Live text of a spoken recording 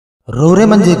रोरे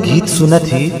मंजे गीत सुनत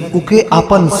ही उके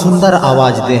अपन सुंदर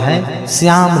आवाज दे हैं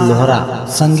श्याम लोहरा,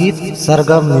 संगीत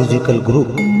सरगम म्यूजिकल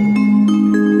ग्रुप।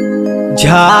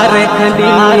 झारखंडी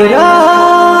रानी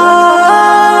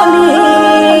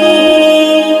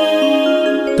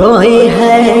तो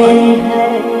है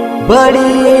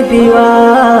बड़ी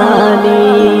दीवानी,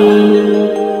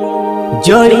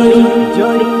 जोड़ी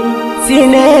जोड़ी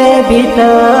सीने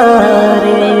भीतर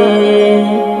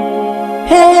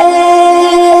है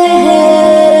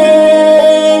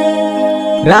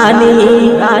रानी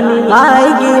रानी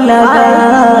आएगी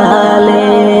लगा ले।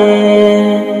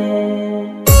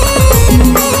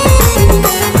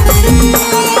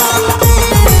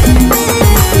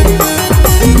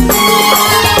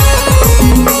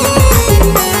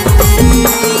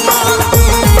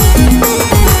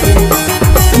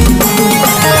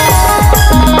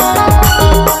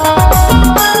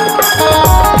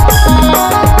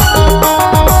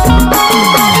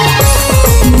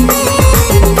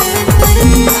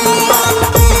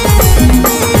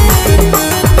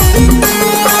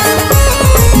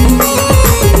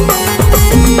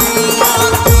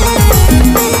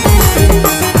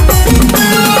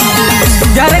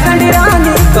 झारखंडी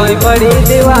रानी कोई बड़ी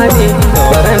दीवानी,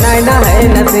 तोर नैना है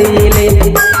नसीली।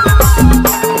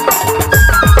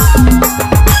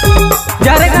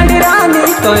 झारखंडी रानी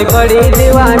कोई बड़ी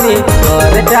दीवानी,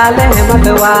 तोर चाले है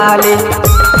मतवाली।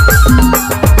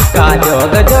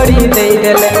 काजोग जोड़ी दे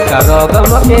देले, करोग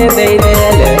मके दे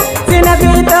देले, सिन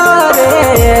भीतरे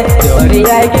जोड़ी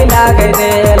आएगी लागे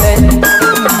देले।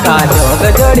 काजोग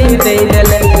जोड़ी दे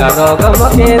देले, करोग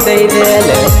मके दे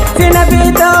देले, सिन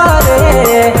भीतरे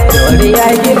जोड़ी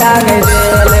आएगी लागे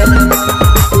देले।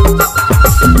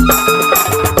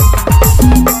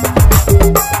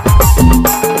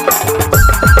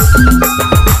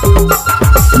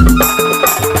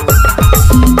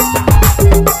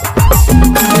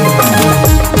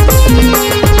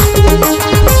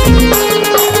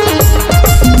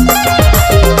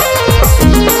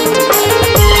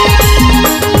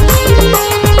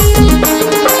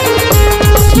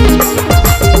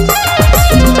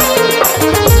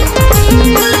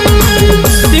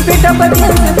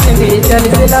 चल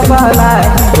से लबालाए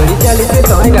थोड़ी चली से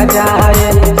तोएगा जाए,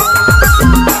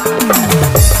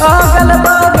 अगल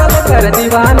बगल कर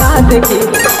दीवाना देखी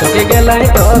तो गले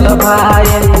तो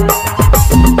लभाए।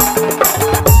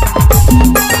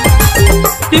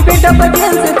 टिपी टप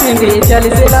से पिंडी चली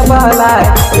से लबालाए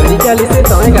थोड़ी चली से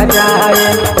तोएगा जाए,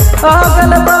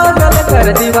 अगल बगल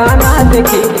कर दीवाना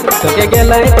देखी तो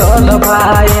गले तो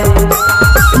लभाए।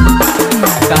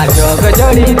 काजोग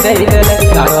जोड़ी दे देले,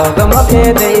 कारोग मके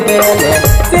दे देले,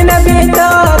 सिन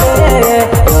भीतरे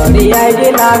जोड़ी आएगी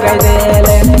लागे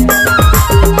देले।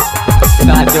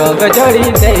 काजोग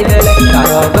जोड़ी दे देले,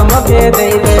 कारोग मके दे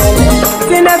देले,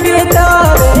 सिन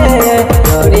भीतरे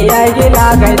जोड़ी आएगी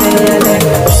लागे देले।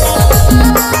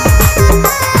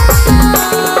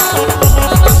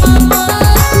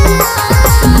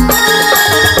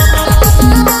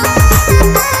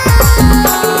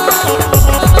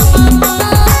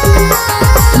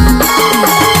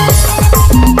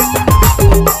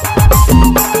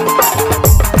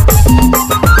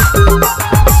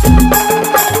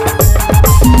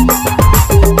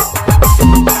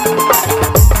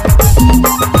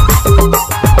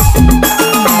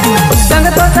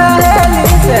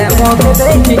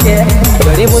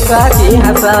 बड़ी बुता की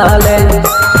हंसाले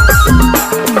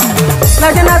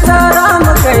लगना साराम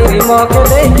कई मौके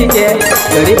देख के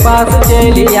तेरी पास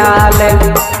चली आले।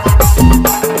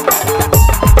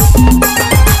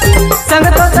 संग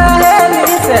तो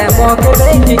सहेली से मौके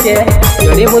देख के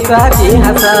तेरी बुता की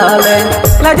हंसाले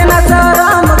लगना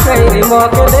साराम कई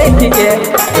मौके देख के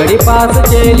तेरी पास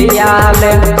चली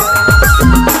आले।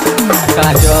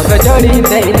 काजोग जोड़ी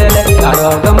दे देले,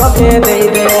 कारोग मके दे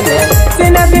देले,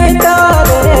 सिन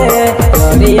भीतरे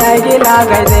जोड़ी आएगी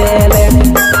लागे देले।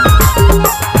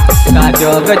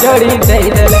 काजोग जोड़ी दे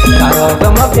देले, कारोग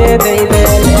मके दे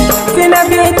देले, सिन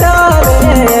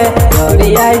भीतरे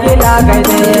जोड़ी आएगी लागे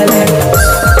देले।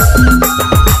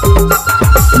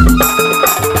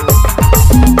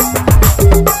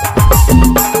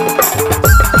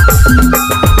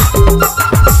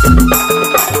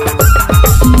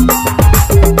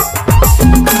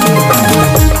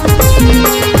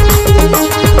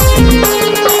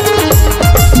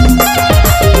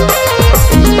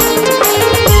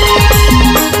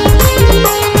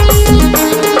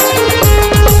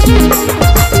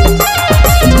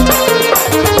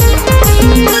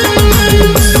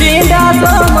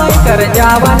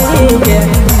 जावनी के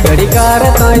घड़ी कर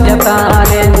तो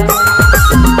जताने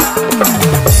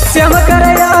श्याम कर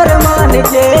यार मान मान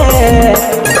के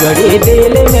जोड़ी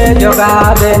दिल में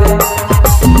जोगावे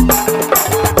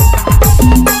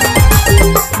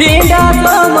डीडा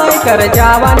तो मैं कर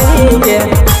जावानी के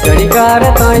जोड़ी कर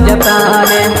तो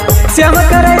जताने श्याम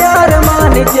कर यार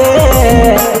मान के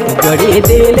जोड़ी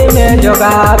दिल में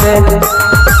जोगावे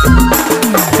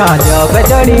काजोग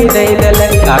जोड़ी दे दिले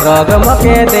कारोग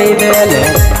मके दे दिले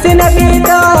सिन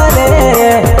भीतरे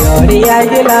जोड़ी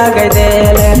आग लाग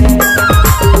दिले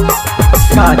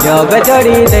काजोग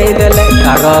जोड़ी दे दिले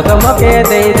कारोग मके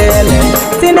दे दिले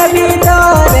सिन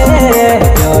भीतरे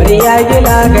जोड़ी आग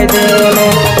लाग दिले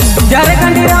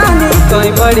झारखंडी रानी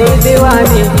कोई बड़ी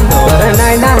दीवानी और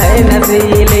नैना है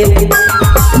नसीली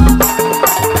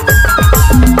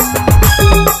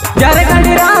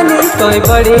झारखंडी रानी कोई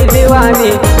बड़ी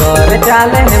दीवानी और चाल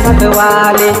है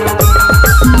मतवाली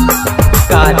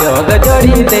काजोग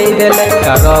जोड़ी दे दिले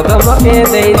कारोग मके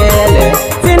दे दिले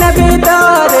सिन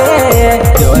भीतरे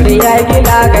जोड़ी आग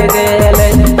लाग दिले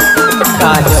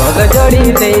काजोग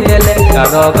जोड़ी दे दिले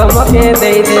कारोग मके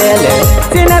दे दिले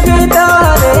सिन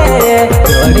भीतरे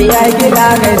जोड़ी आग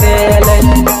लाग दिले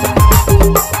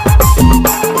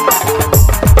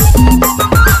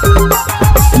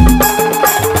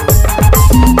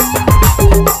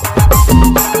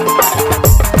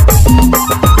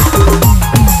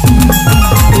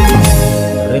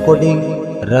रिकॉर्डिंग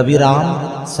रवि राम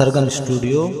सरगम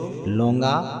स्टूडियो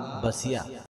लोंगा बसिया।